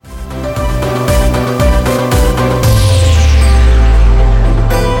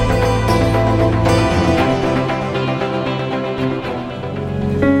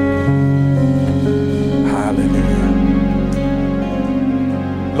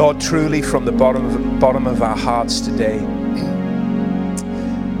Lord, truly from the bottom of our hearts today,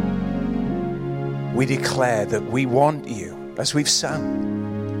 we declare that we want you, as we've sung,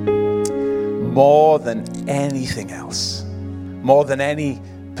 more than anything else, more than any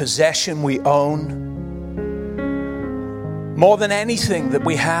possession we own, more than anything that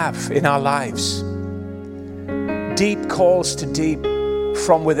we have in our lives. Deep calls to deep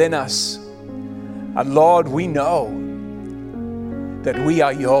from within us. And Lord, we know that we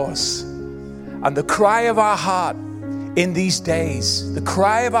are yours. And the cry of our heart in these days, the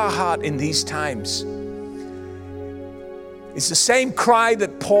cry of our heart in these times, is the same cry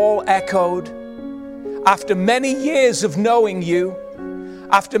that Paul echoed after many years of knowing you,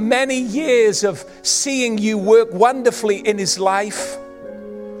 after many years of seeing you work wonderfully in his life.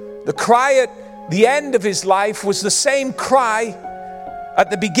 The cry at the end of his life was the same cry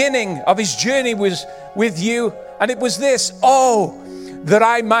at the beginning of his journey was with you. And it was this: oh, that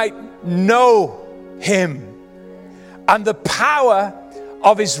I might know him and the power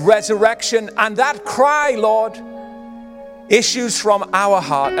of his resurrection. And that cry, Lord, issues from our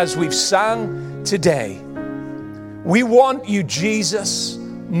heart as we've sung today. We want you, Jesus,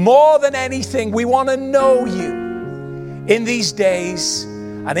 more than anything. We want to know you in these days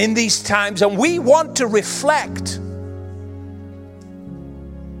and in these times. And we want to reflect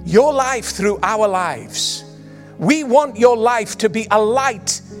your life through our lives. We want your life to be a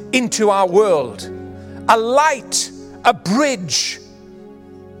light into our world, a light, a bridge,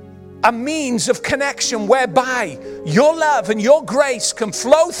 a means of connection whereby your love and your grace can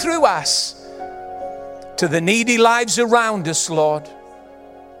flow through us to the needy lives around us, Lord.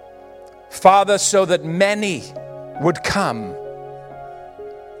 Father, so that many would come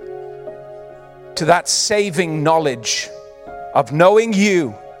to that saving knowledge of knowing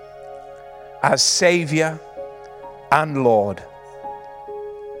you as Savior and Lord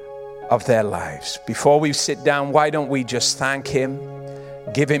of their lives. Before we sit down, why don't we just thank him,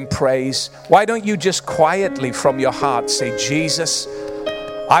 give him praise? Why don't you just quietly from your heart say, Jesus,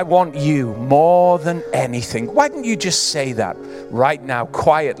 I want you more than anything. Why don't you just say that right now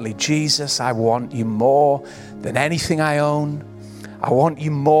quietly? Jesus, I want you more than anything I own. I want you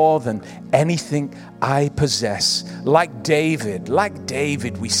more than anything I possess. Like David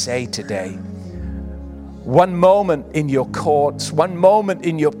we say today, one moment in your courts, one moment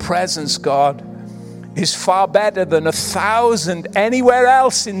in your presence, God, is far better than 1,000 anywhere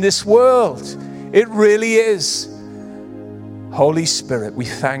else in this world. It really is. Holy Spirit, we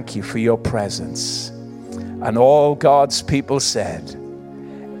thank you for your presence. And all God's people said,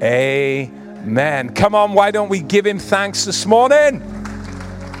 amen. Come on, why don't we give him thanks this morning?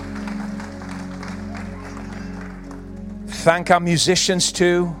 Thank our musicians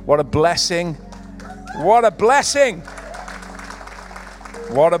too. What a blessing. What a blessing.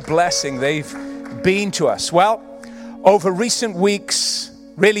 What a blessing they've been to us. Well, over recent weeks,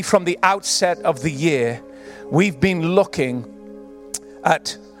 really from the outset of the year, we've been looking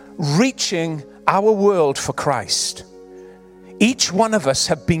at reaching our world for Christ. Each one of us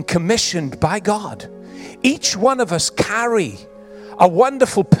have been commissioned by God. Each one of us carry a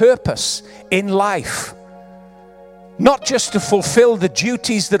wonderful purpose in life. Not just to fulfill the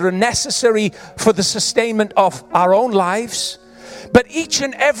duties that are necessary for the sustainment of our own lives, but each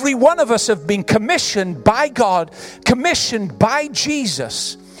and every one of us have been commissioned by God, commissioned by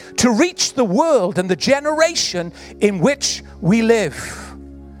Jesus to reach the world and the generation in which we live.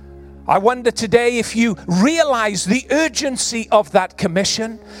 I wonder today if you realize the urgency of that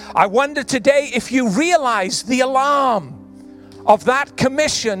commission. I wonder today if you realize the alarm of that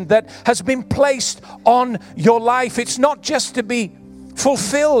commission that has been placed on your life. It's not just to be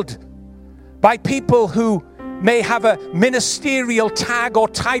fulfilled by people who may have a ministerial tag or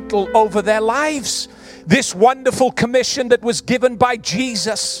title over their lives. This wonderful commission that was given by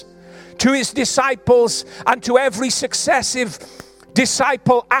Jesus to his disciples and to every successive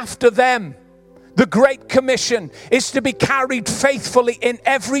disciple after them, the Great Commission is to be carried faithfully in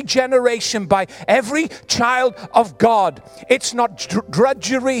every generation by every child of God. It's not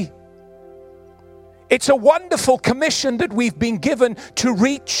drudgery. It's a wonderful commission that we've been given to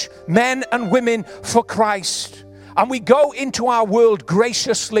reach men and women for Christ. And we go into our world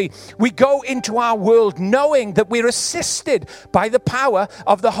graciously. We go into our world knowing that we're assisted by the power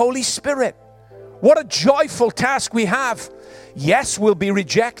of the Holy Spirit. What a joyful task we have. Yes, we'll be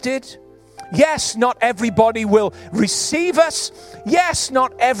rejected. Yes, not everybody will receive us. Yes,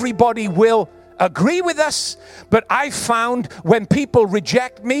 not everybody will agree with us. But I found when people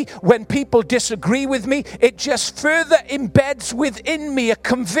reject me, when people disagree with me, it just further embeds within me a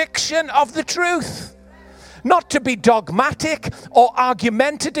conviction of the truth. not to be dogmatic or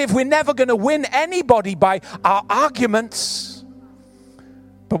argumentative. We're never going to win anybody by our arguments.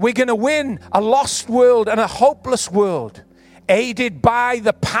 But we're going to win a lost world and a hopeless world, aided by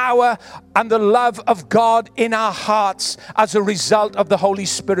the power and the love of God in our hearts as a result of the Holy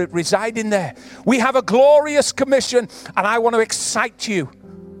Spirit residing there. We have a glorious commission, and I want to excite you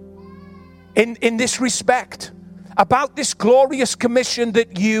in this respect about this glorious commission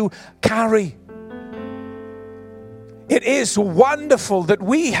that you carry. It is wonderful that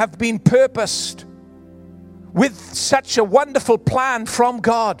we have been purposed with such a wonderful plan from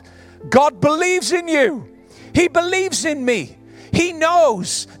God. God believes in you. He believes in me. He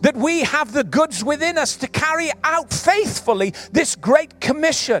knows that we have the goods within us to carry out faithfully this great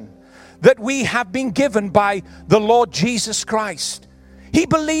commission that we have been given by the Lord Jesus Christ. He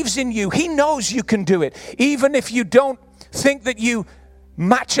believes in you. He knows you can do it. Even if you don't think that you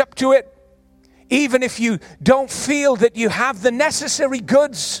match up to it, even if you don't feel that you have the necessary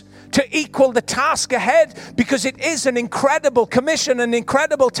goods to equal the task ahead, because it is an incredible commission, an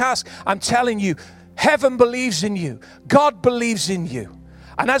incredible task. I'm telling you, heaven believes in you. God believes in you.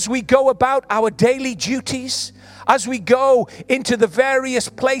 And as we go about our daily duties, as we go into the various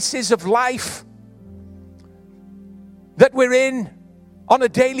places of life that we're in on a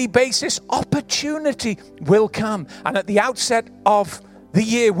daily basis, opportunity will come. And at the outset of the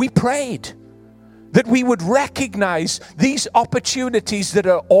year, we prayed that we would recognize these opportunities that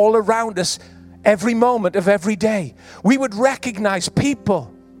are all around us every moment of every day. We would recognize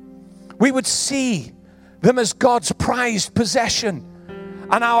people. We would see them as God's prized possession.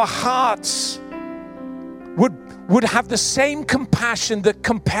 And our hearts would have the same compassion that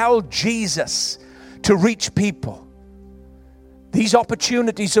compelled Jesus to reach people. These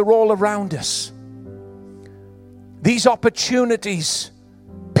opportunities are all around us. These opportunities,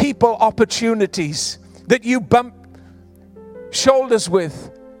 people opportunities that you bump shoulders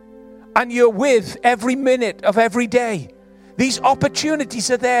with and you're with every minute of every day. These opportunities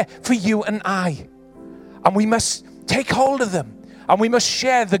are there for you and I. And we must take hold of them. And we must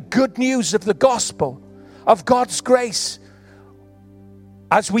share the good news of the gospel, of God's grace.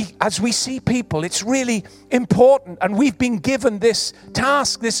 As we see people, it's really important. And we've been given this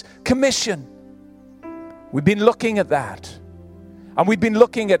task, this commission. We've been looking at that. And we've been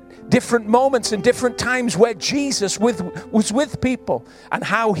looking at different moments and different times where Jesus was with people and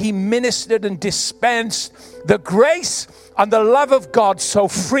how he ministered and dispensed the grace and the love of God so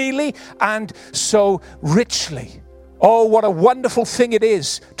freely and so richly. Oh, what a wonderful thing it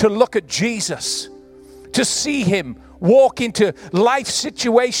is to look at Jesus, to see him walk into life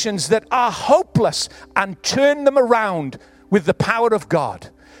situations that are hopeless and turn them around with the power of God.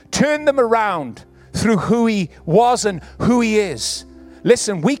 Turn them around through who he was and who he is.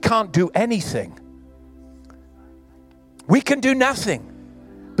 Listen, we can't do anything. We can do nothing.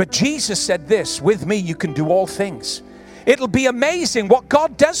 But Jesus said this, with me you can do all things. It'll be amazing what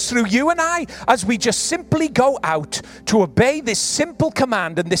God does through you and I as we just simply go out to obey this simple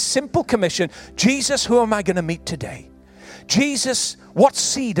command and this simple commission. Jesus, who am I going to meet today? Jesus, what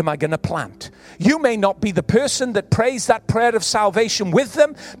seed am I going to plant? You may not be the person that prays that prayer of salvation with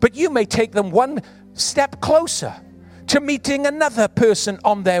them, but you may take them one step closer to meeting another person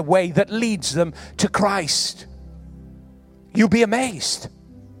on their way that leads them to Christ. You'll be amazed.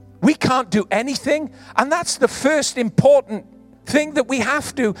 We can't do anything, and that's the first important thing that we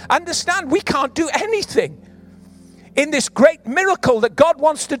have to understand. We can't do anything in this great miracle that God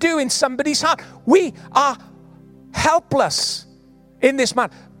wants to do in somebody's heart. We are helpless in this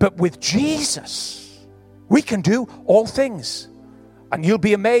matter, but with Jesus, we can do all things. And you'll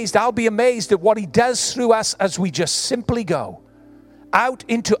be amazed, I'll be amazed at what he does through us as we just simply go out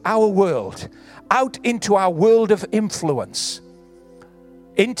into our world of influence,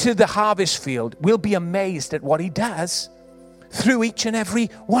 into the harvest field. We'll be amazed at what he does through each and every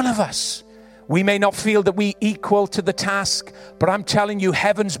one of us. We may not feel that we equal to the task, but I'm telling you,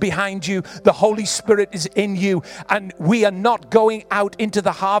 heaven's behind you, the Holy Spirit is in you, and we are not going out into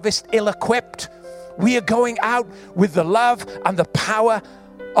the harvest ill-equipped. We are going out with the love and the power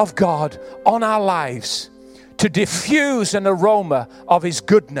of God on our lives to diffuse an aroma of his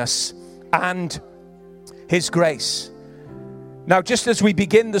goodness and his grace. Now, just as we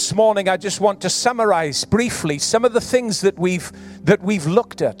begin this morning, I just want to summarize briefly some of the things that we've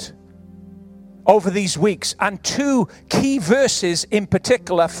looked at over these weeks, and two key verses in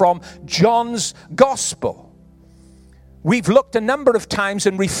particular from John's Gospel. We've looked a number of times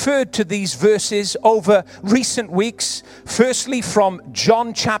and referred to these verses over recent weeks. Firstly, from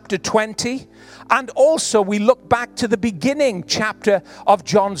John chapter 20. And also we look back to the beginning chapter of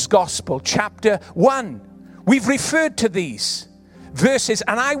John's Gospel, chapter 1, We've referred to these verses,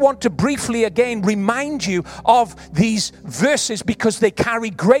 and I want to briefly again remind you of these verses because they carry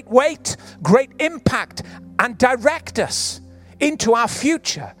great weight, great impact, and direct us into our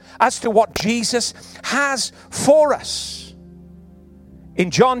future as to what Jesus has for us.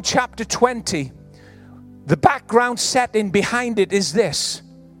 In John chapter 20, the background setting behind it is this.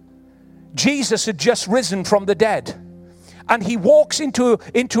 Jesus had just risen from the dead. And he walks into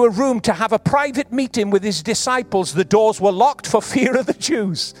a room to have a private meeting with his disciples. The doors were locked for fear of the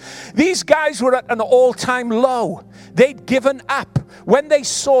Jews. These guys were at an all-time low. They'd given up. When they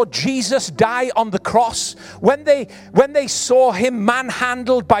saw Jesus die on the cross, when they saw him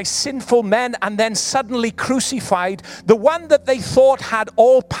manhandled by sinful men and then suddenly crucified, the one that they thought had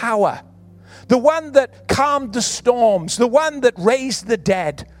all power, the one that calmed the storms, the one that raised the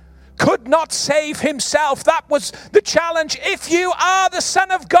dead, could not save himself. That was the challenge. If you are the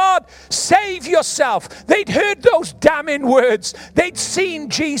Son of God, save yourself. They'd heard those damning words. They'd seen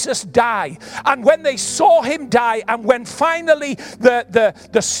Jesus die. And when they saw him die, and when finally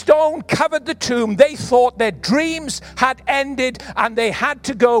the stone covered the tomb, they thought their dreams had ended and they had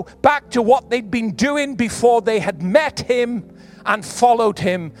to go back to what they'd been doing before they had met him and followed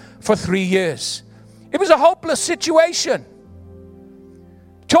him for 3 years. It was a hopeless situation.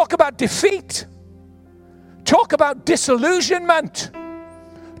 Talk about defeat. Talk about disillusionment.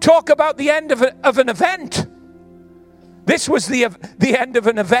 Talk about the end of an event. This was the end of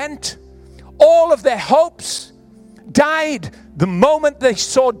an event. All of their hopes died the moment they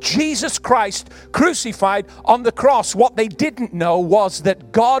saw Jesus Christ crucified on the cross. What they didn't know was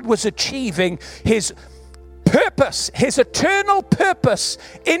that God was achieving his purpose, his eternal purpose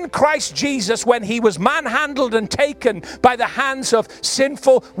in Christ Jesus when he was manhandled and taken by the hands of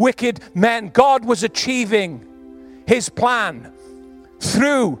sinful, wicked men. God was achieving his plan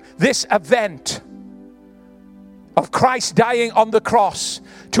through this event of Christ dying on the cross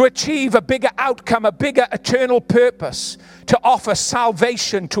to achieve a bigger outcome, a bigger eternal purpose, to offer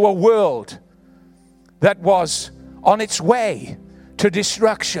salvation to a world that was on its way to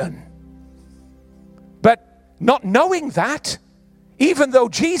destruction. But not knowing that, even though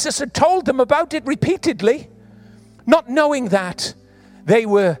Jesus had told them about it repeatedly, not knowing that, they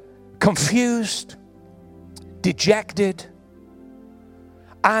were confused, dejected,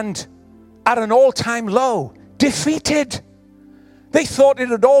 and at an all-time low, defeated. They thought it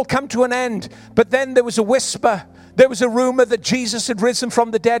had all come to an end, but then there was a whisper, there was a rumor that Jesus had risen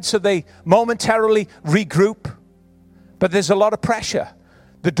from the dead, so they momentarily regroup. But there's a lot of pressure.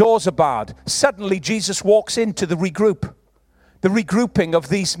 The doors are barred. Suddenly, Jesus walks into the regrouping of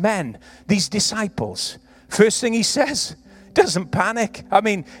these men, these disciples. First thing he says, doesn't panic. I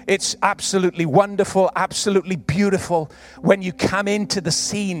mean, it's absolutely wonderful, absolutely beautiful when you come into the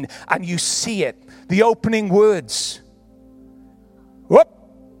scene and you see it. The opening words. Whoop!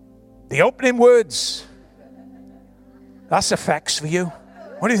 The opening words. That's effects for you.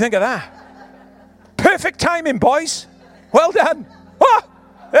 What do you think of that? Perfect timing, boys. Well done. Ah!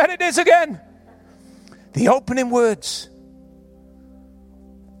 There it is again. The opening words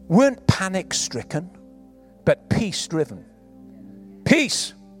weren't panic-stricken, but peace-driven.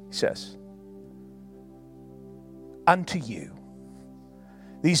 Peace, he says, unto you.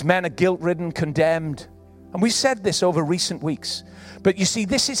 These men are guilt-ridden, condemned. And we said this over recent weeks. But you see,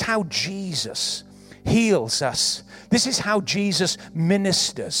 this is how Jesus heals us. This is how Jesus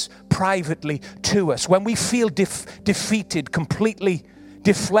ministers privately to us. When we feel defeated, completely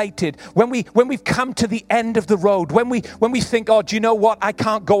deflated, when we've come to the end of the road, when we think, oh, do you know what? I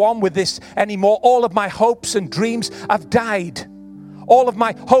can't go on with this anymore. All of my hopes and dreams have died. All of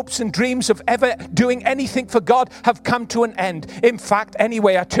my hopes and dreams of ever doing anything for God have come to an end. In fact,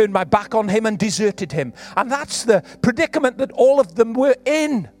 anyway, I turned my back on him and deserted him. And that's the predicament that all of them were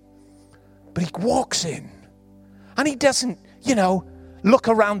in. But he walks in and he doesn't, look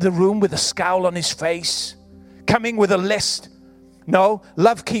around the room with a scowl on his face, coming with a list. No,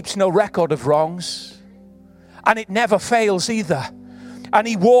 love keeps no record of wrongs. And it never fails either. And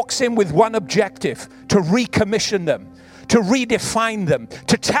he walks in with one objective, to recommission them, to redefine them,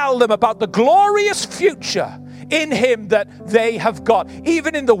 to tell them about the glorious future in him that they have got.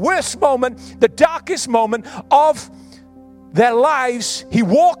 Even in the worst moment, the darkest moment of their lives, he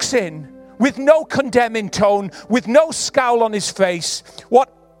walks in with no condemning tone, with no scowl on his face.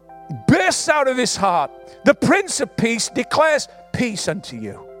 What bursts out of his heart, the Prince of Peace declares, peace unto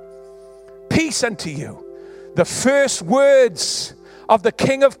you. Peace unto you. The first words of the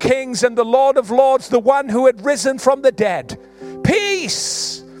King of Kings and the Lord of Lords, the one who had risen from the dead.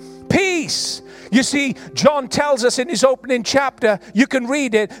 Peace. Peace. You see, John tells us in his opening chapter, you can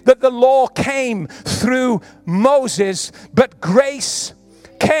read it, that the law came through Moses, but grace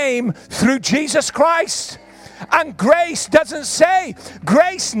came through Jesus Christ. And grace doesn't say,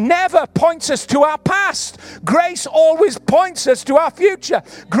 grace never points us to our past. Grace always points us to our future.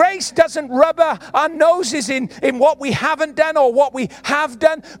 Grace doesn't rub our noses in what we haven't done or what we have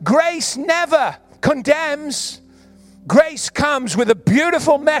done. Grace never condemns. Grace comes with a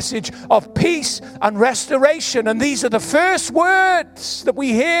beautiful message of peace and restoration. And these are the first words that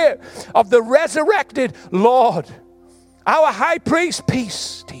we hear of the resurrected Lord. Our high priest,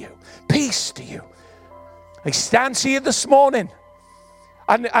 peace to you, peace to you. He stands here this morning,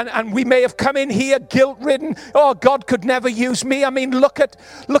 and we may have come in here guilt-ridden. Oh, God could never use me. I mean, look at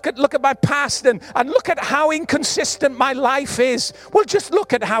my past and look at how inconsistent my life is. Well, just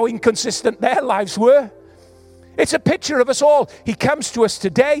look at how inconsistent their lives were. It's a picture of us all. He comes to us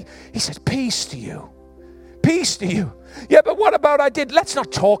today. He says, peace to you. Peace to you. Yeah, but what about I did? Let's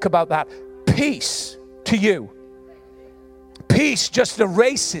not talk about that. Peace to you. Peace just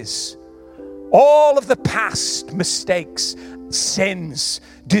erases all of the past mistakes, sins,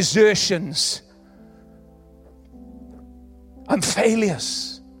 desertions, and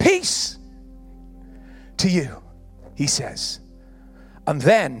failures. Peace to you, he says. And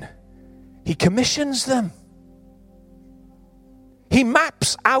then he commissions them. He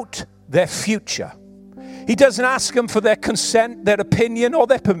maps out their future. He doesn't ask them for their consent, their opinion, or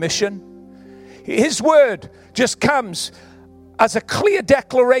their permission. His word just comes as a clear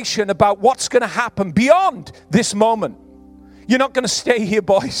declaration about what's going to happen beyond this moment. You're not going to stay here,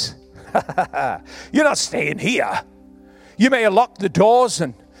 boys. You're not staying here. You may have locked the doors,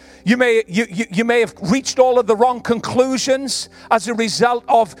 and you may have reached all of the wrong conclusions as a result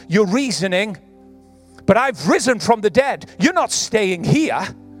of your reasoning. But I've risen from the dead. You're not staying here.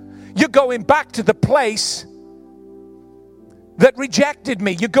 You're going back to the place that rejected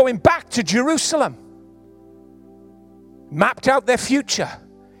me. You're going back to Jerusalem. Mapped out their future.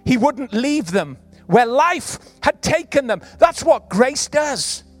 He wouldn't leave them where life had taken them. That's what grace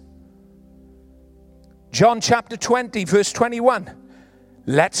does. John chapter 20, verse 21.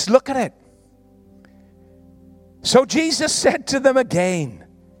 Let's look at it. So Jesus said to them again,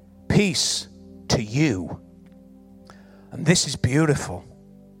 peace to you. And this is beautiful.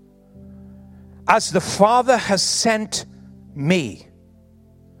 As the Father has sent me,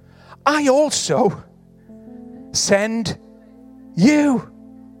 I also send you.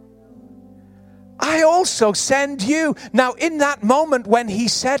 I also send you. Now, in that moment when he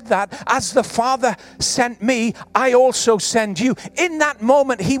said that, as the Father sent me, I also send you. In that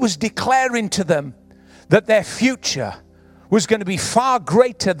moment, he was declaring to them that their future was going to be far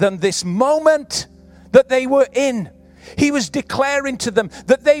greater than this moment that they were in. He was declaring to them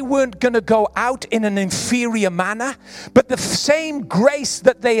that they weren't going to go out in an inferior manner, but the same grace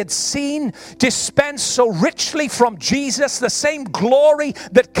that they had seen dispensed so richly from Jesus, the same glory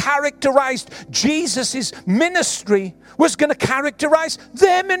that characterized Jesus' ministry was going to characterize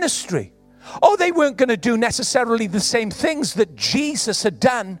their ministry. Oh, they weren't going to do necessarily the same things that Jesus had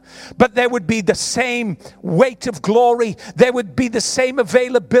done, but there would be the same weight of glory. There would be the same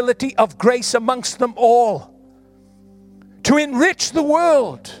availability of grace amongst them all. To enrich the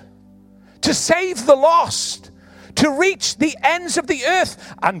world, to save the lost, to reach the ends of the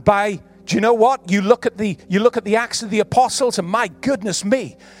earth. And do you know what? You look at the Acts of the Apostles, and my goodness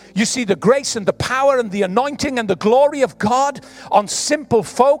me, you see the grace and the power and the anointing and the glory of God on simple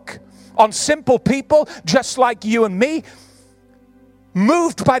folk, on simple people, just like you and me,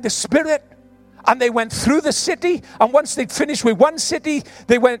 moved by the Spirit. And they went through the city, and once they'd finished with one city,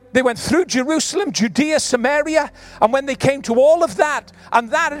 they went through Jerusalem, Judea, Samaria, and when they came to all of that, and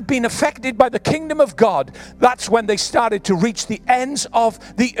that had been affected by the kingdom of God, that's when they started to reach the ends of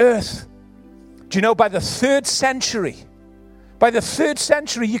the earth. Do you know, by the 3rd century,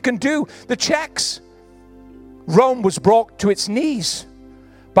 you can do the checks. Rome was brought to its knees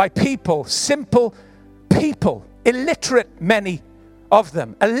by people, simple people, illiterate, many of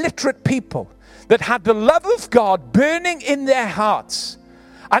them, illiterate people, that had the love of God burning in their hearts.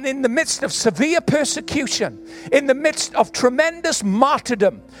 And in the midst of severe persecution, in the midst of tremendous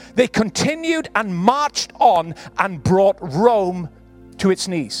martyrdom, they continued and marched on and brought Rome to its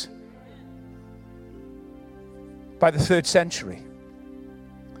knees. By the 3rd century.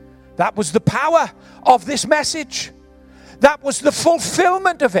 That was the power of this message. That was the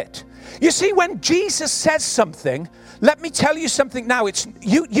fulfillment of it. You see, when Jesus says something, let me tell you something now. It's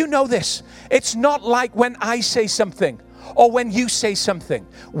you know this. It's not like when I say something or when you say something.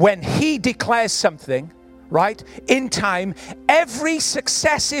 When he declares something, right? In time, every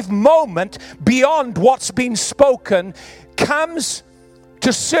successive moment beyond what's been spoken comes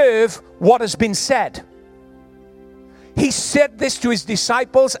to serve what has been said. He said this to his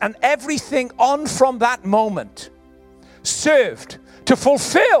disciples, and everything on from that moment served to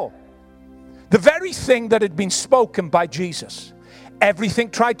fulfill the very thing that had been spoken by Jesus. Everything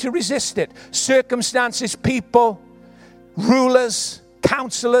tried to resist it. Circumstances, people, rulers,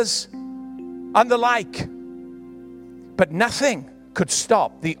 counselors, and the like. But nothing could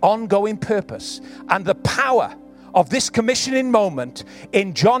stop the ongoing purpose and the power of this commissioning moment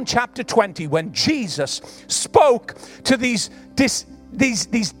in John chapter 20, when Jesus spoke to these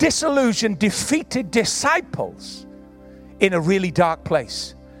disillusioned, defeated disciples in a really dark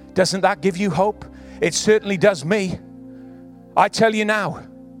place. Doesn't that give you hope? It certainly does me. I tell you now,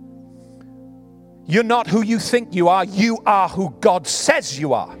 you're not who you think you are who God says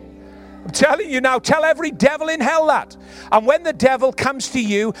you are. I'm telling you now, tell every devil in hell that. And when the devil comes to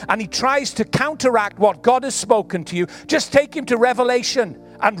you and he tries to counteract what God has spoken to you, just take him to Revelation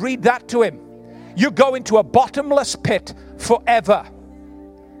and read that to him. You go into a bottomless pit forever.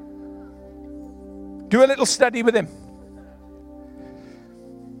 Do a little study with him.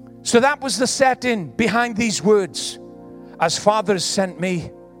 So that was the setting behind these words. As Father has sent me,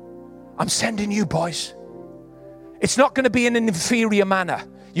 I'm sending you, boys. It's not going to be in an inferior manner.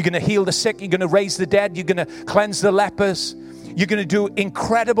 You're going to heal the sick. You're going to raise the dead. You're going to cleanse the lepers. You're going to do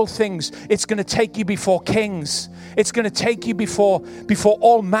incredible things. It's going to take you before kings. It's going to take you before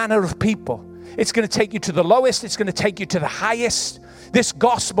all manner of people. It's going to take you to the lowest. It's going to take you to the highest. This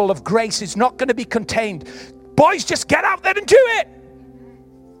gospel of grace is not going to be contained. Boys, just get out there and do it.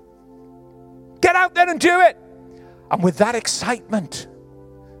 Get out there and do it. And with that excitement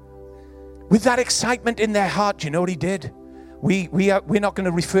in their heart, you know what he did? We're not going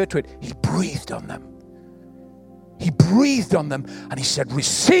to refer to it. He breathed on them. He breathed on them and he said,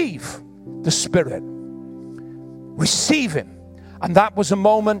 receive the Spirit. Receive him. And that was a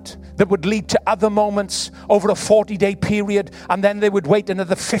moment that would lead to other moments over a 40-day period. And then they would wait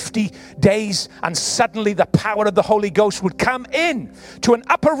another 50 days. And suddenly the power of the Holy Ghost would come in to an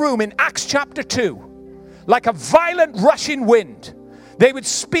upper room in Acts chapter 2. Like a violent rushing wind. They would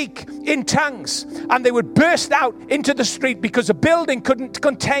speak in tongues and they would burst out into the street because a building couldn't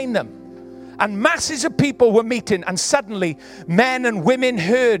contain them. And masses of people were meeting, and suddenly men and women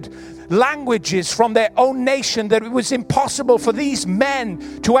heard languages from their own nation that it was impossible for these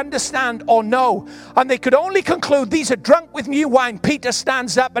men to understand or know. And they could only conclude these are drunk with new wine. Peter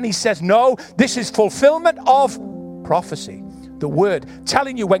stands up and he says, no, this is fulfillment of prophecy. The word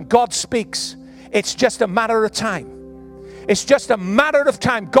telling you when God speaks, it's just a matter of time. It's just a matter of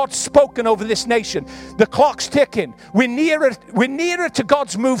time. God's spoken over this nation. The clock's ticking. We're nearer to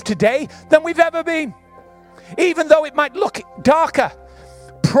God's move today than we've ever been. Even though it might look darker,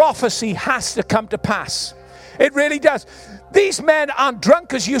 prophecy has to come to pass. It really does. These men aren't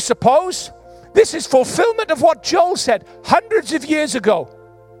drunk as you suppose. This is fulfillment of what Joel said hundreds of years ago.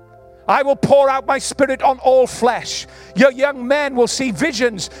 I will pour out my Spirit on all flesh. Your young men will see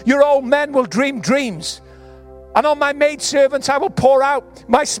visions. Your old men will dream dreams. And on my maidservants I will pour out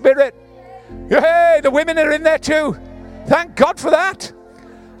my Spirit. Hey, the women are in there too. Thank God for that.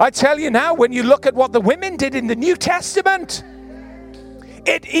 I tell you now, when you look at what the women did in the New Testament,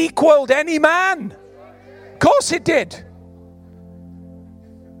 it equaled any man. Of course it did.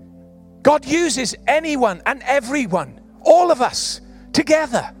 God uses anyone and everyone, all of us,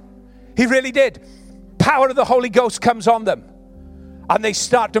 together. He really did. Power of the Holy Ghost comes on them. And they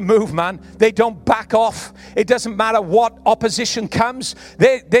start to move, man. They don't back off. It doesn't matter what opposition comes.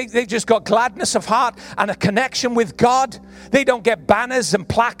 They just got gladness of heart and a connection with God. They don't get banners and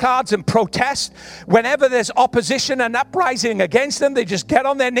placards and protest. Whenever there's opposition and uprising against them, they just get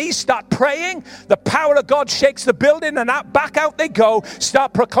on their knees, start praying. The power of God shakes the building and back out they go,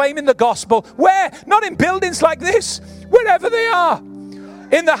 start proclaiming the gospel. Where? Not in buildings like this. Wherever they are.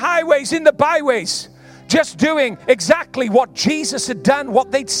 In the highways, in the byways. Just doing exactly what Jesus had done,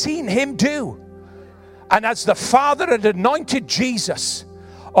 what they'd seen him do. And as the Father had anointed Jesus,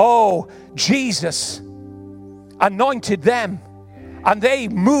 Jesus anointed them. And they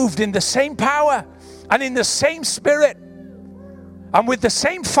moved in the same power and in the same Spirit. And with the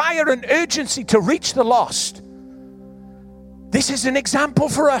same fire and urgency to reach the lost. This is an example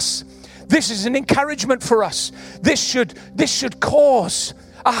for us. This is an encouragement for us. This should cause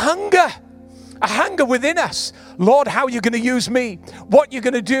a hunger within us. Lord, how are you going to use me? What are you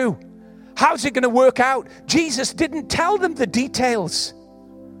going to do? How's it going to work out? Jesus didn't tell them the details.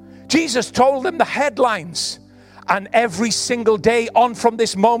 Jesus told them the headlines. And every single day on from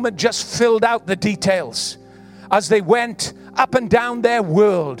this moment just filled out the details. as they went up and down their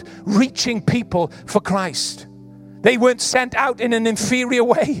world, reaching people for Christ. They weren't sent out in an inferior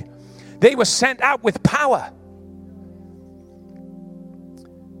way. They were sent out with power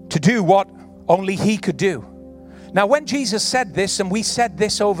to do what only he could do. Now, when Jesus said this, and we said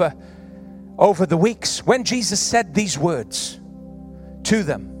this over the weeks, when Jesus said these words to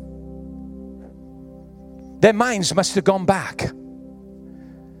them, their minds must have gone back.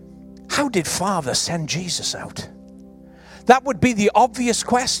 How did Father send Jesus out? That would be the obvious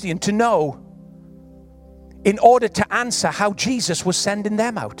question to know in order to answer how Jesus was sending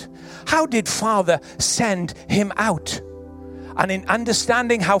them out. How did Father send him out? And in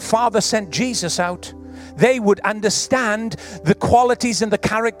understanding how Father sent Jesus out, they would understand the qualities and the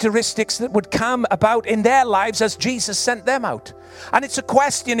characteristics that would come about in their lives as Jesus sent them out. And it's a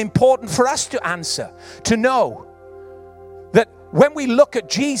question important for us to answer, to know that when we look at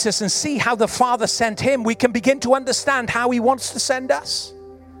Jesus and see how the Father sent him, we can begin to understand how he wants to send us.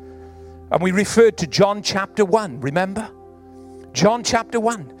 And we referred to John chapter 1, remember? John chapter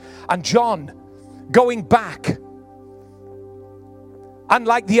 1. And John, going back,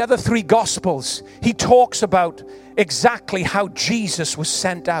 unlike the other three Gospels, he talks about exactly how Jesus was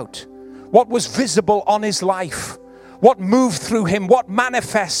sent out, what was visible on his life, what moved through him, what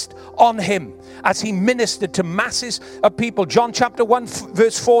manifested on him as he ministered to masses of people. John chapter 1,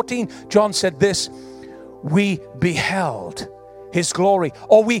 verse 14, John said this, we beheld his glory,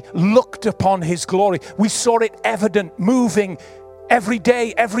 or we looked upon his glory. We saw it evident, moving every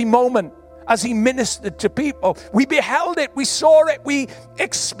day, every moment as he ministered to people. We beheld it, we saw it, we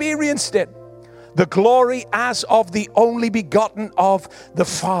experienced it. The glory as of the only begotten of the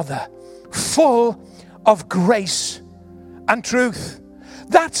Father, full of grace and truth.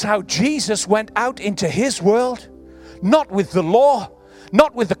 That's how Jesus went out into his world, not with the law,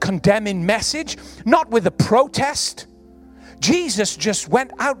 not with a condemning message, not with a protest. Jesus just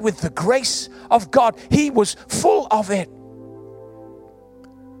went out with the grace of God. He was full of it.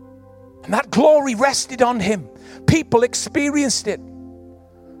 And that glory rested on him. People experienced it.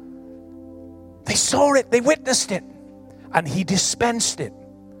 They saw it, they witnessed it, and he dispensed it.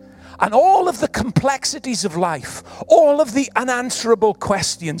 And all of the complexities of life, all of the unanswerable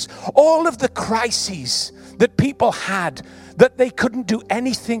questions, all of the crises that people had that they couldn't do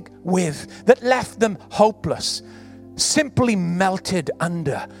anything with, that left them hopeless, simply melted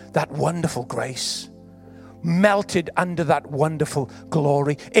under that wonderful grace, melted under that wonderful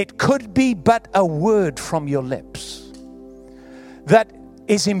glory. It could be but a word from your lips that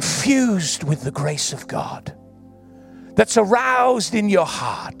is infused with the grace of God, that's aroused in your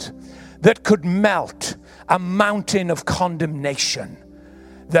heart, that could melt a mountain of condemnation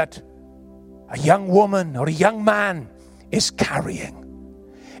that a young woman or a young man is carrying.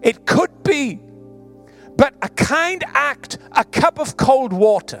 It could be but a kind act, a cup of cold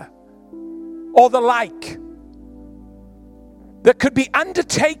water, or the like, that could be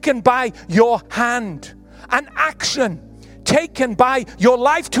undertaken by your hand, an action taken by your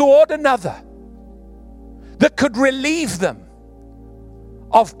life toward another, that could relieve them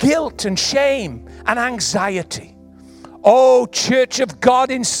of guilt and shame and anxiety. Oh, Church of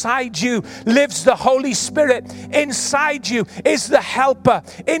God, inside you lives the Holy Spirit. Inside you is the Helper.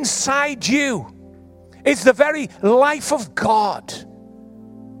 Inside you is the very life of God.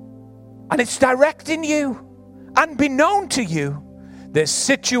 And it's directing you. Unbeknown to you, there's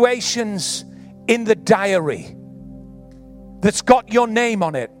situations in the diary that's got your name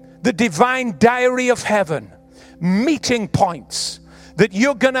on it. The divine diary of heaven. Meeting points that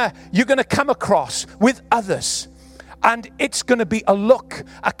you're gonna come across with others. And it's going to be a look,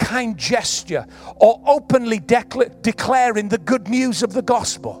 a kind gesture, or openly declaring the good news of the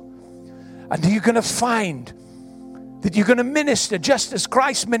gospel. And you're going to find that you're going to minister just as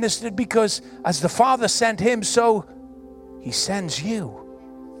Christ ministered, because as the Father sent him, so he sends you.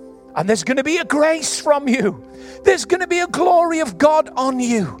 And there's going to be a grace from you. There's going to be a glory of God on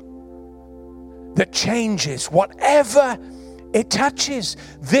you that changes whatever it touches.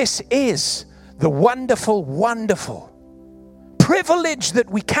 This is the wonderful, wonderful privilege that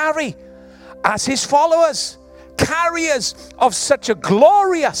we carry as his followers, carriers of such a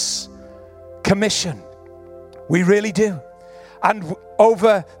glorious commission. We really do. And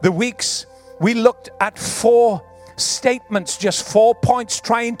over the weeks, we looked at 4 statements, just 4 points,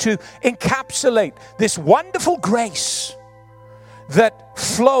 trying to encapsulate this wonderful grace that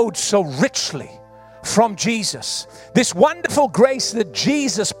flowed so richly from Jesus. This wonderful grace that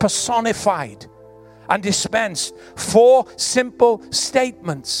Jesus personified and dispensed. 4 simple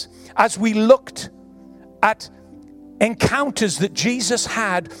statements as we looked at encounters that Jesus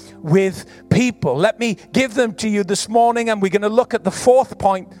had with people. Let me give them to you this morning, and we're going to look at the fourth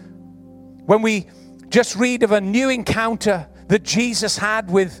point when we just read of a new encounter that Jesus had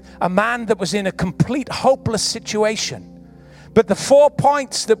with a man that was in a complete hopeless situation. But the 4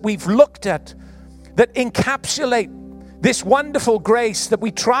 points that we've looked at that encapsulate this wonderful grace that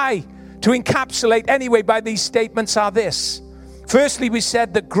we try to encapsulate anyway by these statements are this. Firstly, we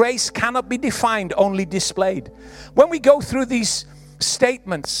said that grace cannot be defined, only displayed. When we go through these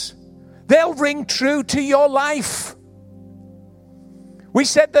statements, they'll ring true to your life. We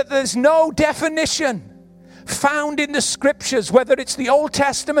said that there's no definition found in the scriptures, whether it's the Old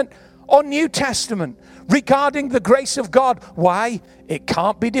Testament or New Testament, regarding the grace of God. Why? It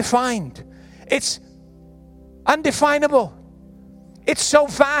can't be defined. It's undefinable. It's so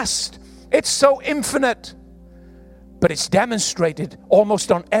vast. It's so infinite. But it's demonstrated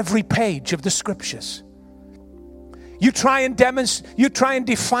almost on every page of the scriptures. You try and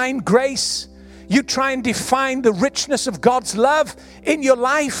define grace. You try and define the richness of God's love in your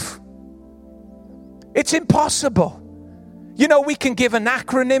life. It's impossible. You know, we can give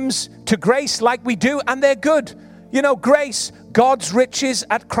acronyms to grace like we do, and they're good. You know, grace, God's riches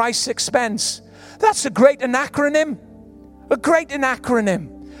at Christ's expense. That's a great acronym. A great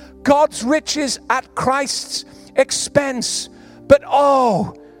acronym. God's riches at Christ's expense. But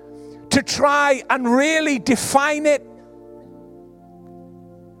to try and really define it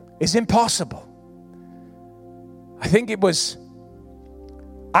is impossible. I think it was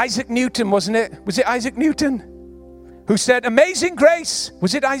Isaac Newton, wasn't it? Was it Isaac Newton who said, "Amazing grace"?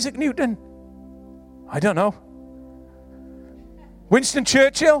 Was it Isaac Newton? I don't know. Winston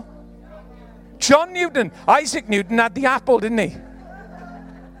Churchill? John Newton. Isaac Newton had the apple, didn't he?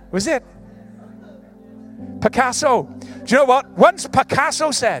 Was it? Picasso. Do you know what? Once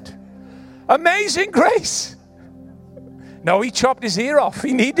Picasso said, "Amazing grace." No, he chopped his ear off.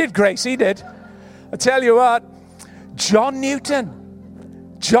 He needed grace. He did. I tell you what, John Newton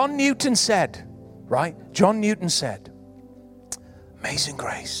said, right? John Newton said, "Amazing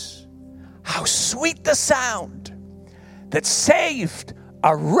grace. How sweet the sound that saved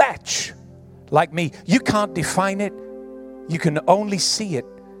a wretch like me." You can't define it. You can only see it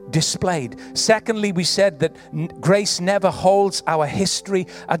displayed. Secondly, we said that grace never holds our history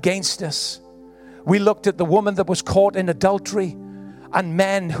against us. We looked at the woman that was caught in adultery and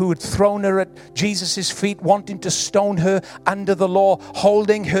men who had thrown her at Jesus' feet, wanting to stone her under the law,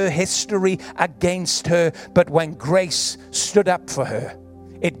 holding her history against her. But when grace stood up for her,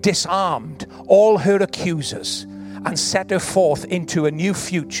 it disarmed all her accusers and set her forth into a new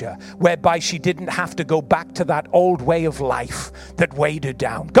future whereby she didn't have to go back to that old way of life that weighed her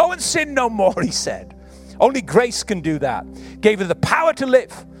down. Go and sin no more, he said. Only grace can do that. Gave her the power to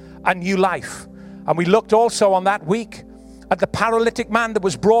live a new life. And we looked also on that week at the paralytic man that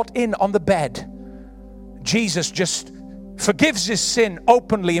was brought in on the bed. Jesus just forgives his sin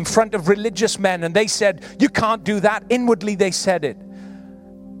openly in front of religious men. And they said, "You can't do that." Inwardly they said it.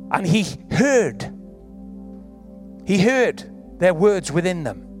 And he heard their words within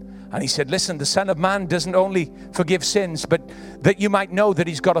them. And he said, "Listen, the Son of Man doesn't only forgive sins, but that you might know that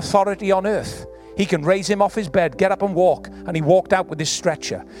he's got authority on earth. He can raise him off his bed, get up and walk." And he walked out with his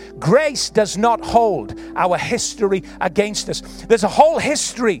stretcher. Grace does not hold our history against us. There's a whole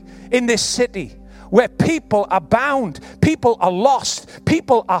history in this city where people are bound, people are lost,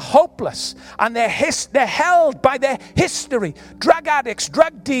 people are hopeless, and they're held by their history. Drug addicts,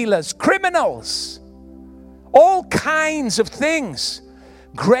 drug dealers, criminals, all kinds of things.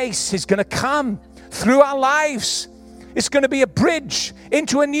 Grace is going to come through our lives. It's going to be a bridge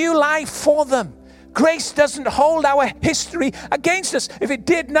into a new life for them. Grace doesn't hold our history against us. If it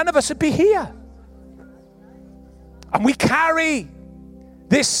did, none of us would be here. And we carry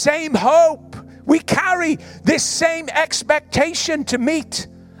this same hope. We carry this same expectation to meet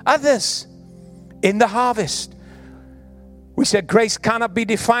others in the harvest. We said grace cannot be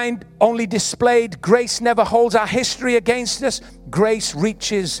defined, only displayed. Grace never holds our history against us. Grace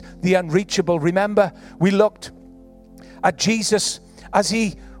reaches the unreachable. Remember, we looked at Jesus as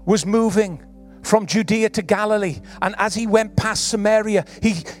he was moving from Judea to Galilee. And as he went past Samaria,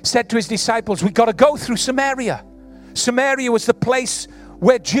 he said to his disciples, "We've got to go through Samaria." Samaria was the place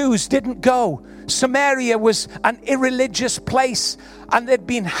where Jews didn't go. Samaria was an irreligious place, and there'd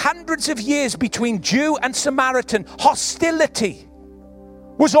been hundreds of years between Jew and Samaritan. Hostility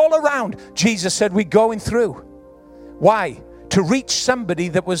was all around. Jesus said, "We're going through." Why? To reach somebody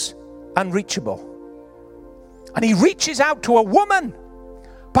that was unreachable. And he reaches out to a woman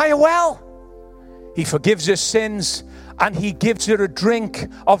by a well. He forgives her sins, and he gives her a drink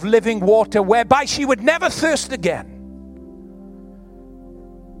of living water whereby she would never thirst again.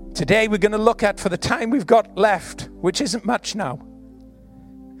 Today we're going to look at, for the time we've got left, which isn't much now,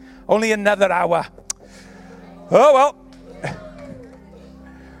 only another hour. Oh well,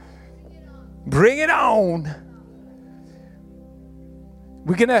 bring it on.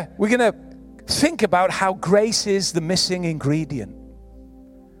 We're gonna think about how grace is the missing ingredient.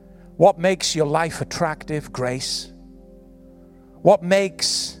 What makes your life attractive? Grace. What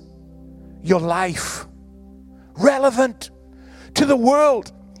makes your life relevant to the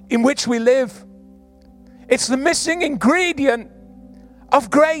world in which we live? It's the missing ingredient of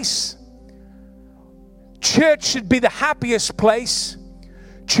grace. Church should be the happiest place.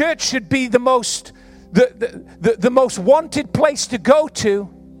 Church should be the most wanted place to go to.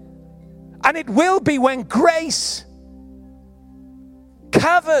 And it will be when grace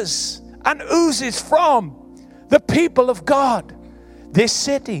covers and oozes from the people of God. This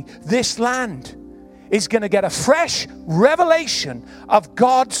city, this land is going to get a fresh revelation of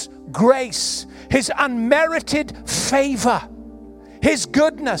God's grace, His unmerited favor, His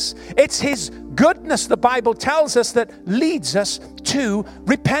goodness. It's His goodness, the Bible tells us, that leads us to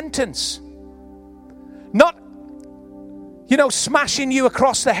repentance. Not, smashing you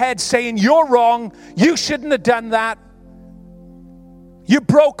across the head saying you're wrong, you shouldn't have done that. You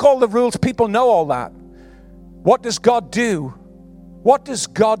broke all the rules. People know all that. What does God do? What does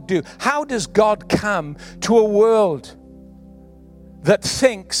God do? How does God come to a world that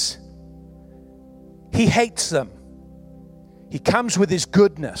thinks He hates them? He comes with His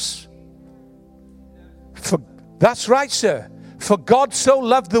goodness. That's right, sir. For God so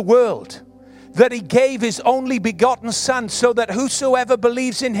loved the world that He gave His only begotten Son, so that whosoever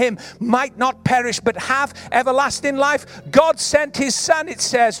believes in Him might not perish but have everlasting life. God sent His Son, it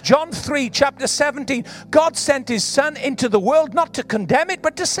says, John 3, chapter 17. God sent His Son into the world not to condemn it,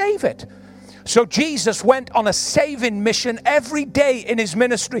 but to save it. So Jesus went on a saving mission every day in His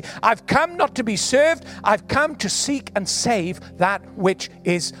ministry. I've come not to be served, I've come to seek and save that which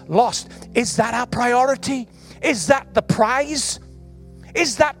is lost. Is that our priority? Is that the prize?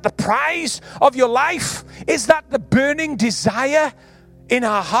 Is that the prize of your life? Is that the burning desire in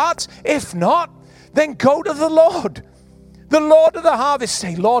our hearts? If not, then go to the Lord of the harvest.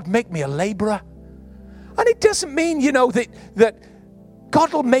 Say, Lord, make me a laborer. And it doesn't mean, that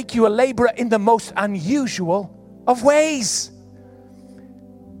God will make you a laborer in the most unusual of ways.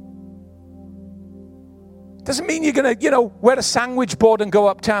 Doesn't mean you're going to, wear a sandwich board and go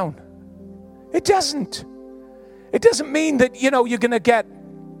uptown. It doesn't. It doesn't mean that, you're going to get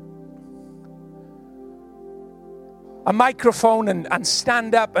a microphone and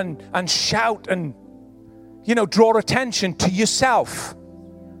stand up and shout and, draw attention to yourself.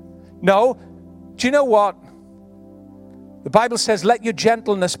 No. Do you know what? The Bible says, let your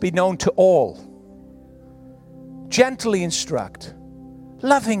gentleness be known to all. Gently instruct.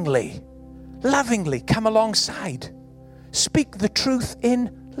 Lovingly come alongside. Speak the truth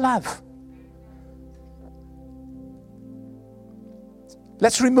in love.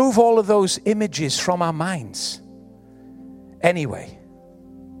 Let's remove all of those images from our minds. Anyway,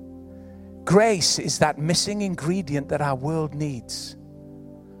 grace is that missing ingredient that our world needs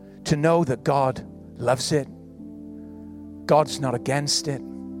to know that God loves it. God's not against it.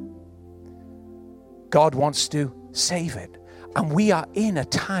 God wants to save it. And we are in a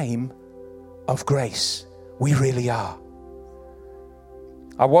time of grace. We really are.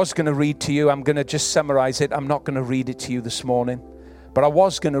 I was going to read to you. I'm going to just summarize it. I'm not going to read it to you this morning. But I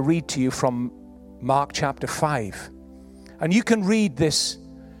was going to read to you from Mark chapter 5. And you can read this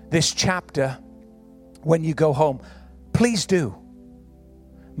chapter when you go home. Please do.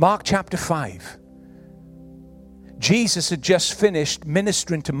 Mark chapter 5. Jesus had just finished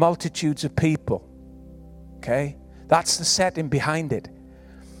ministering to multitudes of people. Okay? That's the setting behind it.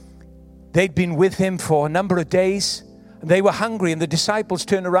 They'd been with Him for a number of days. And they were hungry. And the disciples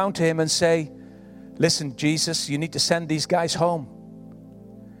turn around to Him and say, listen, Jesus, you need to send these guys home.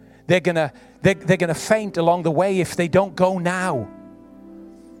 They're gonna faint along the way if they don't go now.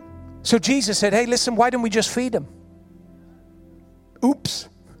 So Jesus said, hey, listen, why don't we just feed them? Oops.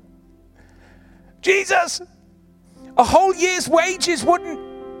 Jesus, a whole year's wages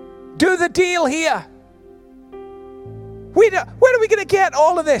wouldn't do the deal here. Where are we going to get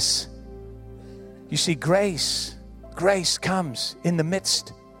all of this? You see, grace comes in the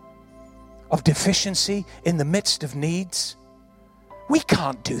midst of deficiency, in the midst of needs. We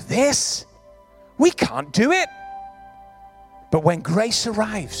can't do this. We can't do it. But when grace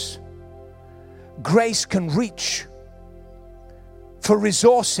arrives, grace can reach for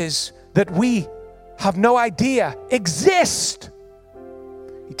resources that we have no idea exist.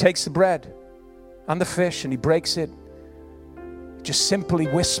 He takes the bread and the fish and He breaks it. He just simply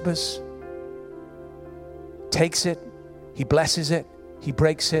whispers, takes it, he blesses it, he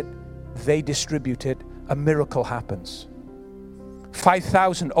breaks it, they distribute it, a miracle happens.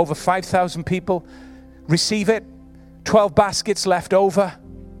 5,000, over 5,000 people receive it, 12 baskets left over,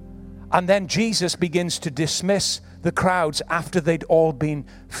 and then Jesus begins to dismiss the crowds after they'd all been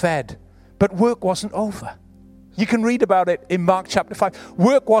fed. But work wasn't over. You can read about it in Mark chapter 5.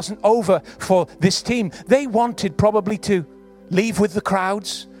 Work wasn't over for this team. They wanted probably to leave with the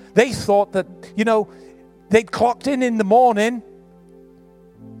crowds. They thought that, they'd clocked in the morning,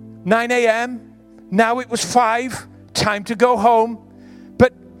 9 a.m. Now it was 5, time to go home.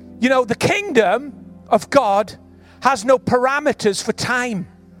 But, the kingdom of God has no parameters for time.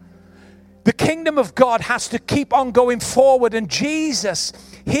 The kingdom of God has to keep on going forward. And Jesus,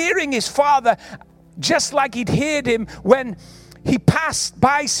 hearing his Father, just like he'd heard him when he passed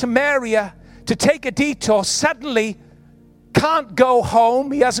by Samaria to take a detour, suddenly can't go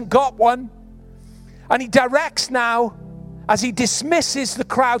home. He hasn't got one. And he directs now, as he dismisses the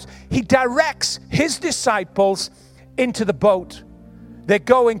crowds, he directs his disciples into the boat. They're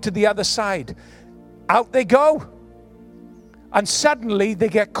going to the other side. Out they go. And suddenly they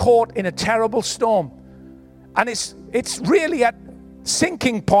get caught in a terrible storm. And it's really at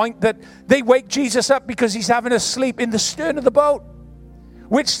sinking point that they wake Jesus up because he's having a sleep in the stern of the boat,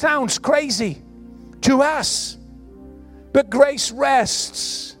 which sounds crazy to us. But grace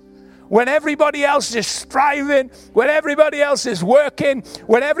rests when everybody else is striving, when everybody else is working,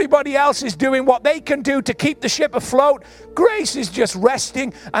 when everybody else is doing what they can do to keep the ship afloat. Grace is just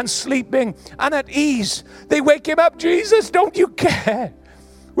resting and sleeping and at ease. They wake him up. Jesus, don't you care?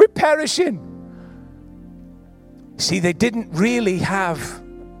 We're perishing. See, they didn't really have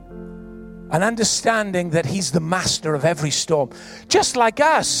an understanding that he's the master of every storm. Just like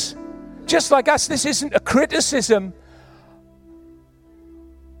us. This isn't a criticism.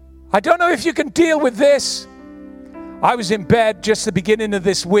 I don't know if you can deal with this. I was in bed just the beginning of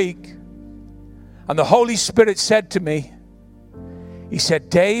this week, and the Holy Spirit said to me, he said,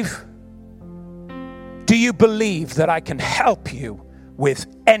 Dave, do you believe that I can help you with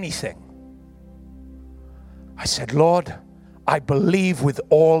anything? I said, Lord, I believe with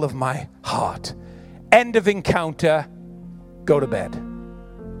all of my heart. End of encounter, go to bed.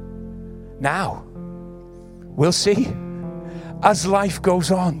 Now, we'll see as life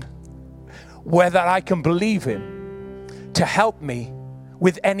goes on whether I can believe him to help me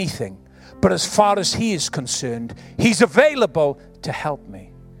with anything. But as far as he is concerned, he's available to help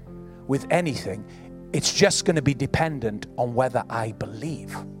me with anything. It's just going to be dependent on whether I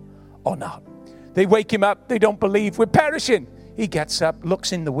believe or not. They wake him up. They don't believe. We're perishing. He gets up,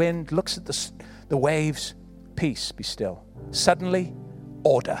 looks in the wind, looks at the waves. Peace, be still. Suddenly,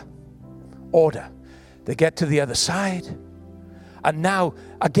 order. They get to the other side. And now,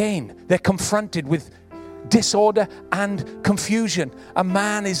 again, they're confronted with disorder and confusion. A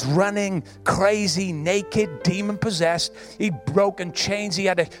man is running crazy, naked, demon-possessed. He'd broken chains. He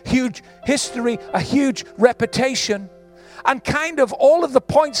had a huge history, a huge reputation. And kind of all of the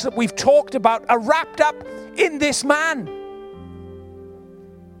points that we've talked about are wrapped up in this man.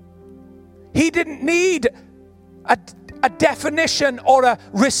 He didn't need a definition or a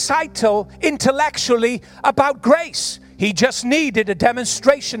recital intellectually about grace. He just needed a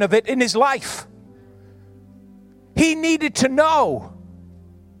demonstration of it in his life. He needed to know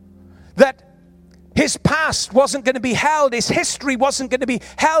that his past wasn't going to be held, his history wasn't going to be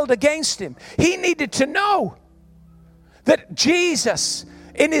held against him. He needed to know that Jesus,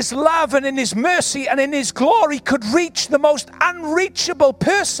 in his love and in his mercy and in his glory, could reach the most unreachable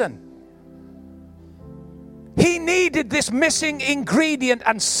person. He needed this missing ingredient,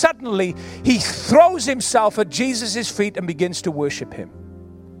 and suddenly he throws himself at Jesus' feet and begins to worship him.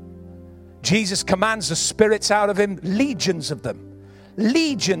 Jesus commands the spirits out of him, legions of them.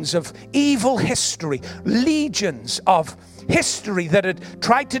 Legions of evil history, legions of history that had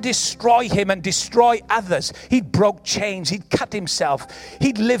tried to destroy him and destroy others. He'd broke chains, he'd cut himself,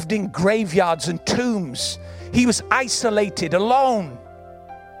 he'd lived in graveyards and tombs. He was isolated, alone,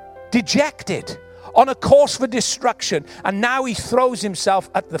 dejected, on a course for destruction, and now he throws himself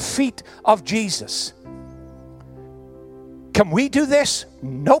at the feet of Jesus. Can we do this?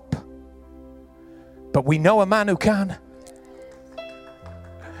 Nope. But we know a man who can.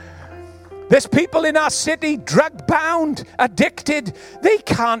 There's people in our city drug bound, addicted. They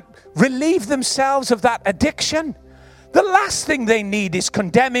can't relieve themselves of that addiction. The last thing they need is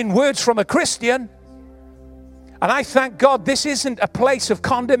condemning words from a Christian. And I thank God this isn't a place of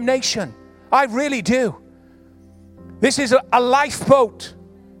condemnation. I really do. This is a lifeboat.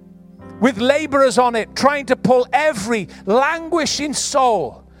 with laborers on it, trying to pull every languishing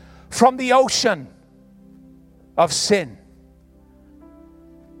soul from the ocean of sin.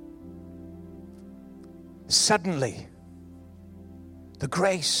 Suddenly, the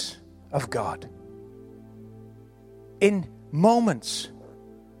grace of God, in moments,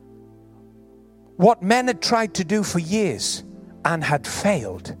 what men had tried to do for years and had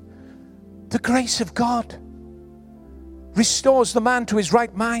failed, the grace of God restores the man to his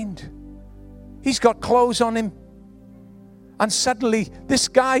right mind. He's got clothes on him. And suddenly, this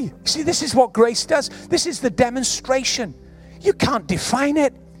guy, see, this is what grace does. This is the demonstration. You can't define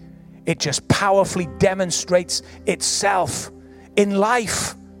it. It just powerfully demonstrates itself in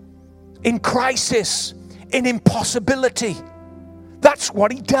life, in crisis, in impossibility. That's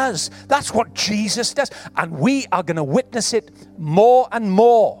what he does. That's what Jesus does. And we are going to witness it more and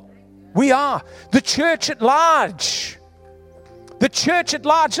more. We are. The church at large. The church at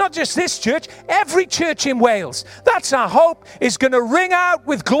large, not just this church, every church in Wales. That's our hope, is going to ring out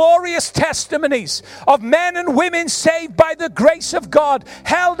with glorious testimonies of men and women saved by the grace of God,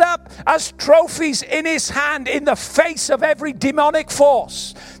 held up as trophies in his hand in the face of every demonic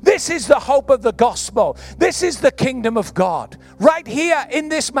force. This is the hope of the gospel. This is the kingdom of God, right here in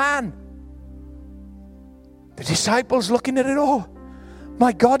this man. The disciples looking at it all.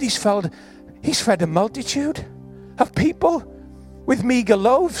 My God, he's fed a multitude of people with meager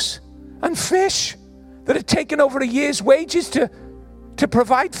loaves and fish that had taken over a year's wages to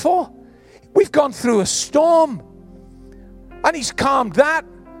provide for. We've gone through a storm, and he's calmed that,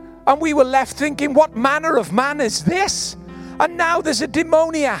 and we were left thinking, what manner of man is this? And now there's a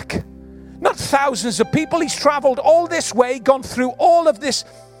demoniac. Not thousands of people. He's traveled all this way, gone through all of this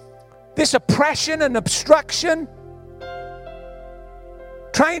oppression and obstruction,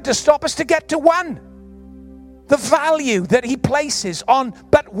 trying to stop us to get to one. The value that he places on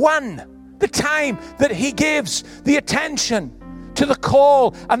but one, the time that he gives, the attention to the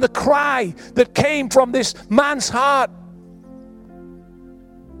call and the cry that came from this man's heart.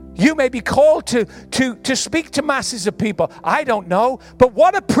 You may be called to speak to masses of people. I don't know, but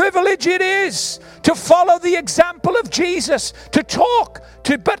what a privilege it is to follow the example of Jesus, to talk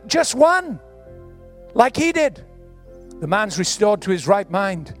to but just one, like he did. The man's restored to his right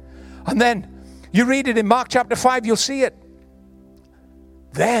mind. And then you read it in Mark chapter 5, you'll see it.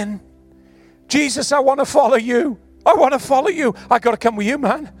 Then, Jesus, I want to follow you. I want to follow you. I got to come with you,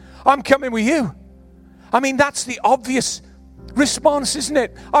 man. I'm coming with you. I mean, that's the obvious response, isn't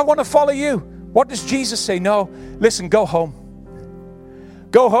it? I want to follow you. What does Jesus say? No, listen, go home.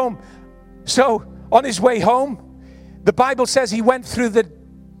 Go home. So, on his way home, the Bible says he went through the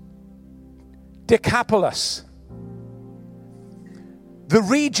Decapolis, the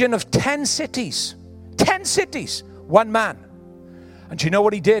region of 10 cities. 10 cities, one man. And do you know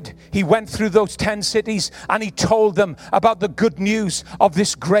what he did? He went through those 10 cities and he told them about the good news of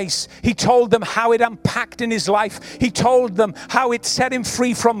this grace. He told them how it unpacked in his life. He told them how it set him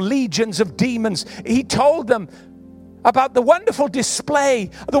free from legions of demons. He told them about the wonderful display,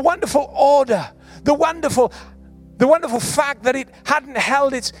 the wonderful order, the wonderful fact that it hadn't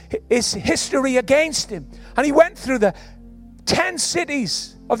held its history against him. And he went through the 10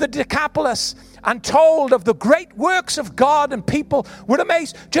 cities of the Decapolis and told of the great works of God, and people were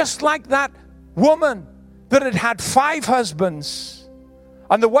amazed. Just like that woman that had had 5 husbands,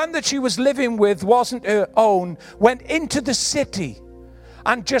 and the one that she was living with wasn't her own, went into the city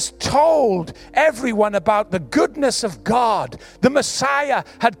and just told everyone about the goodness of God. The Messiah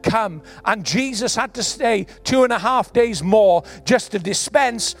had come, and Jesus had to stay 2.5 days more just to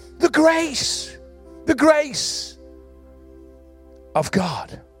dispense the grace of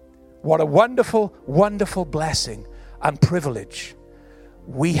God. What a wonderful, wonderful blessing and privilege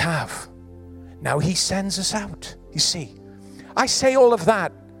we have. Now he sends us out. You see, I say all of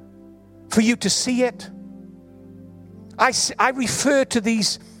that for you to see it. I refer to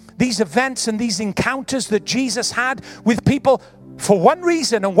these events and these encounters that Jesus had with people for one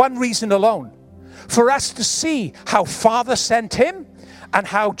reason and one reason alone. For us to see how Father sent him and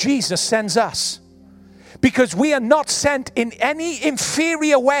how Jesus sends us. Because we are not sent in any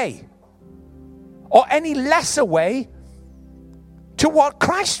inferior way or any lesser way to what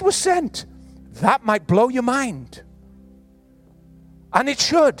Christ was sent. That might blow your mind. And it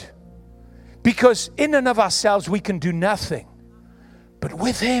should. Because in and of ourselves we can do nothing. But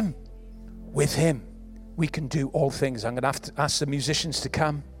with him, we can do all things. I'm going to have to ask the musicians to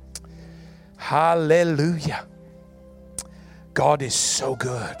come. Hallelujah. God is so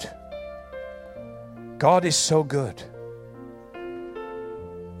good. God is so good.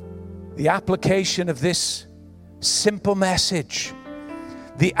 The application of this simple message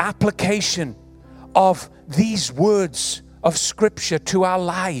the application of these words of Scripture to our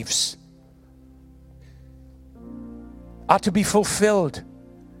lives are to be fulfilled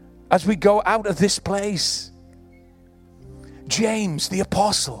as we go out of this place. James, the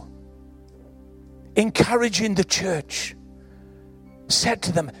apostle, encouraging the church, said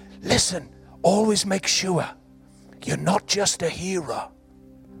to them, listen, always make sure you're not just a hearer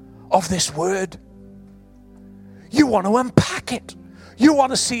of this word. You want to unpack it. You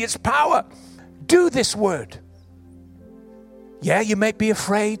want to see its power. Do this word. Yeah, you may be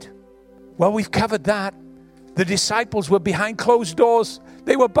afraid. Well, we've covered that. The disciples were behind closed doors.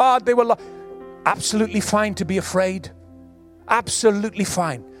 They were barred. They were absolutely fine to be afraid. Absolutely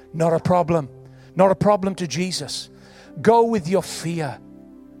fine. Not a problem. Not a problem to Jesus. Go with your fear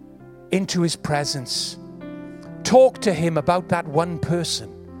into his presence. Talk to him about that one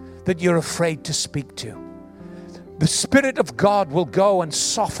person that you're afraid to speak to. The Spirit of God will go and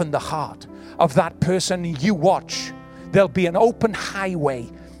soften the heart of that person. You watch. There'll be an open highway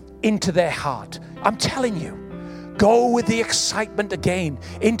into their heart. I'm telling you, go with the excitement again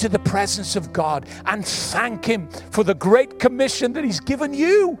into the presence of God and thank him for the great commission that he's given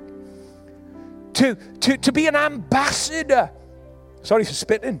you to be an ambassador. Sorry for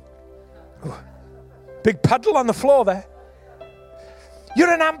spitting. Ooh. Big puddle on the floor there.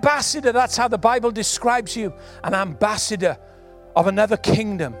 You're an ambassador. That's how the Bible describes you. An ambassador of another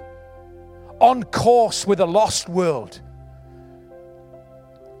kingdom, on course with a lost world,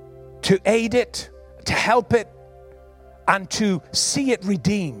 to aid it, to help it, and to see it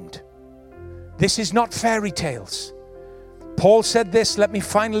redeemed. This is not fairy tales. Paul said this. Let me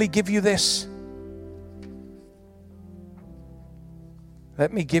finally give you this.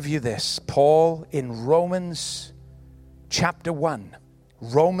 Let me give you this. Paul in Romans chapter 1.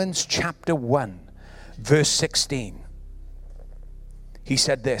 Romans chapter 1, verse 16. He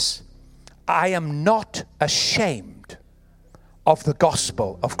said this, I am not ashamed of the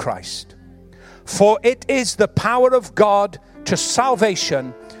gospel of Christ, for it is the power of God to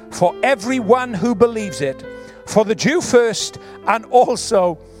salvation for everyone who believes it, for the Jew first and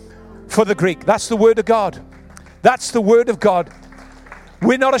also for the Greek. That's the word of God. That's the word of God.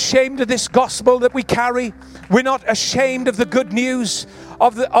 We're not ashamed of this gospel that we carry. We're not ashamed of the good news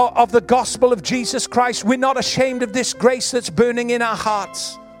of the gospel of Jesus Christ. We're not ashamed of this grace that's burning in our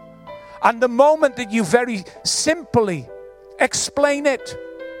hearts. And the moment that you very simply explain it,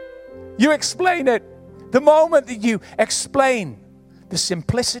 you explain it. The moment that you explain the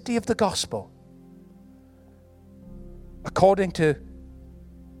simplicity of the gospel, according to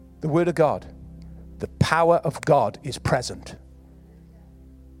the word of God, the power of God is present.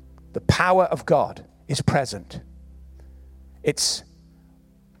 The power of God is present. It's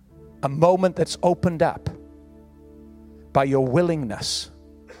a moment that's opened up by your willingness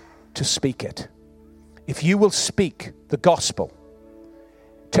to speak it. If you will speak the gospel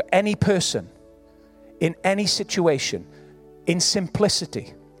to any person, in any situation, in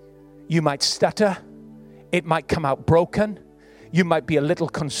simplicity, you might stutter, it might come out broken, you might be a little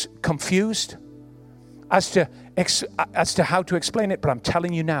confused as to how to explain it, but I'm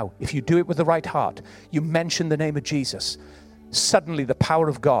telling you now, if you do it with the right heart, you mention the name of Jesus, suddenly the power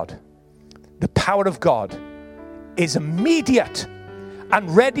of God is immediate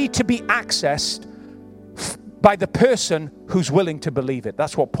and ready to be accessed by the person who's willing to believe it.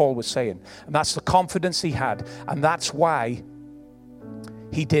 That's what Paul was saying. And that's the confidence he had. And that's why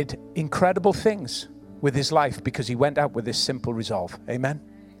he did incredible things with his life, because he went out with this simple resolve. Amen?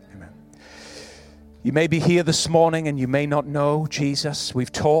 Amen. You may be here this morning and you may not know Jesus.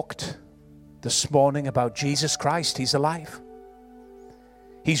 We've talked this morning about Jesus Christ. He's alive.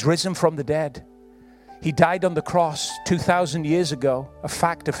 He's risen from the dead. He died on the cross 2,000 years ago, a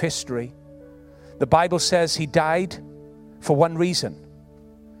fact of history. The Bible says he died for one reason.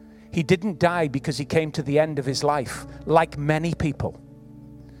 He didn't die because he came to the end of his life, like many people.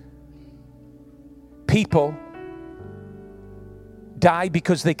 People die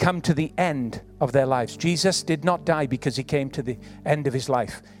because they come to the end of their lives. Jesus did not die because he came to the end of his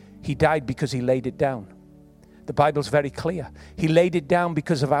life. He died because he laid it down. The Bible's very clear. He laid it down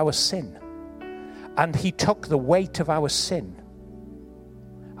because of our sin. And he took the weight of our sin.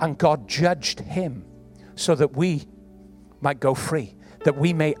 And God judged him so that we might go free, that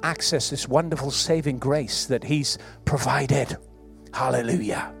we may access this wonderful saving grace that he's provided.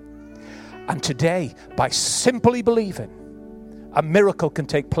 Hallelujah. And today, by simply believing, a miracle can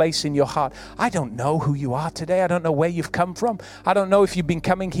take place in your heart. I don't know who you are today. I don't know where you've come from. I don't know if you've been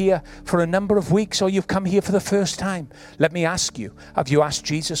coming here for a number of weeks or you've come here for the first time. Let me ask you, have you asked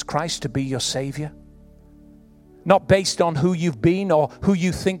Jesus Christ to be your Savior? Not based on who you've been or who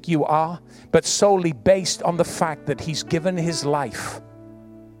you think you are, but solely based on the fact that he's given his life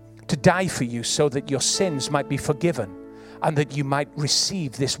to die for you so that your sins might be forgiven and that you might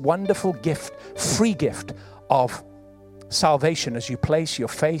receive this wonderful gift, free gift of salvation as you place your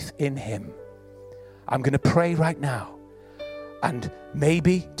faith in him. I'm going to pray right now, and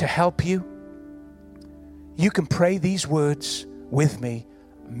maybe to help you, you can pray these words with me.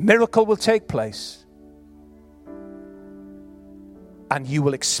 A miracle will take place. And you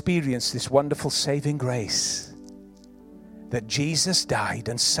will experience this wonderful saving grace that Jesus died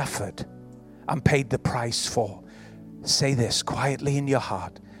and suffered and paid the price for. Say this quietly in your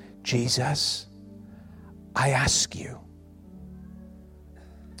heart. Jesus, I ask you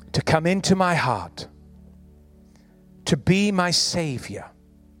to come into my heart, to be my Savior.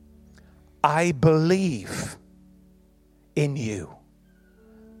 I believe in you.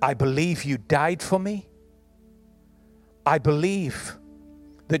 I believe you died for me. I believe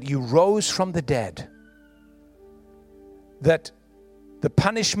that you rose from the dead, that the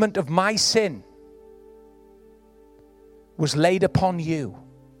punishment of my sin was laid upon you.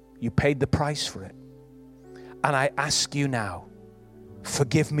 You paid the price for it. And I ask you now,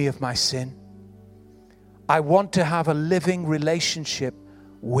 forgive me of my sin. I want to have a living relationship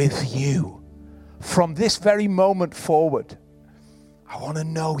with you. From this very moment forward, I want to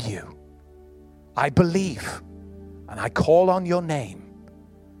know you. I believe, and I call on your name.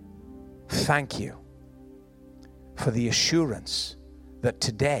 Thank you for the assurance that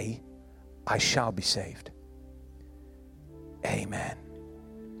today I shall be saved. Amen.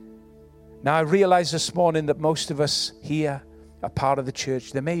 Now, I realize this morning that most of us here are part of the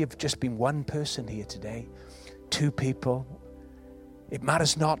church. There may have just been one person here today, 2 people. It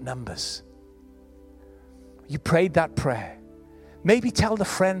matters not numbers. You prayed that prayer. Maybe tell the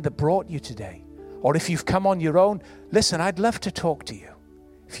friend that brought you today. Or if you've come on your own, listen, I'd love to talk to you.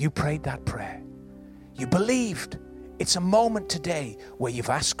 If you prayed that prayer, you believed, it's a moment today where you've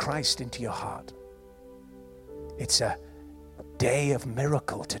asked Christ into your heart. It's a day of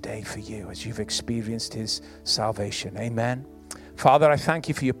miracle today for you as you've experienced his salvation. Amen. Father, I thank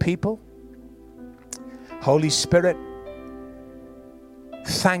you for your people. Holy Spirit,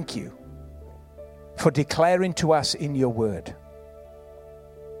 thank you for declaring to us in your word,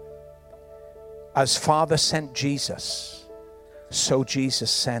 as Father sent Jesus, so Jesus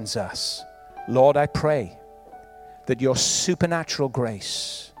sends us. Lord, I pray that your supernatural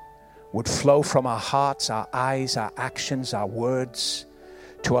grace would flow from our hearts, our eyes, our actions, our words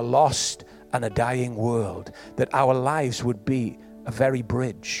to a lost and a dying world, that our lives would be a very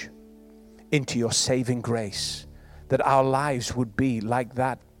bridge into your saving grace, that our lives would be like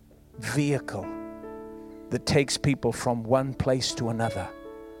that vehicle that takes people from one place to another,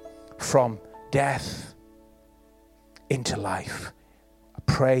 from death into life. I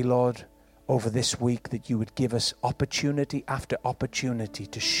pray, Lord, over this week that you would give us opportunity after opportunity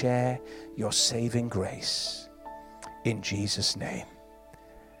to share your saving grace. In Jesus' name,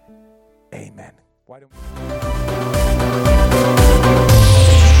 amen. Why don't we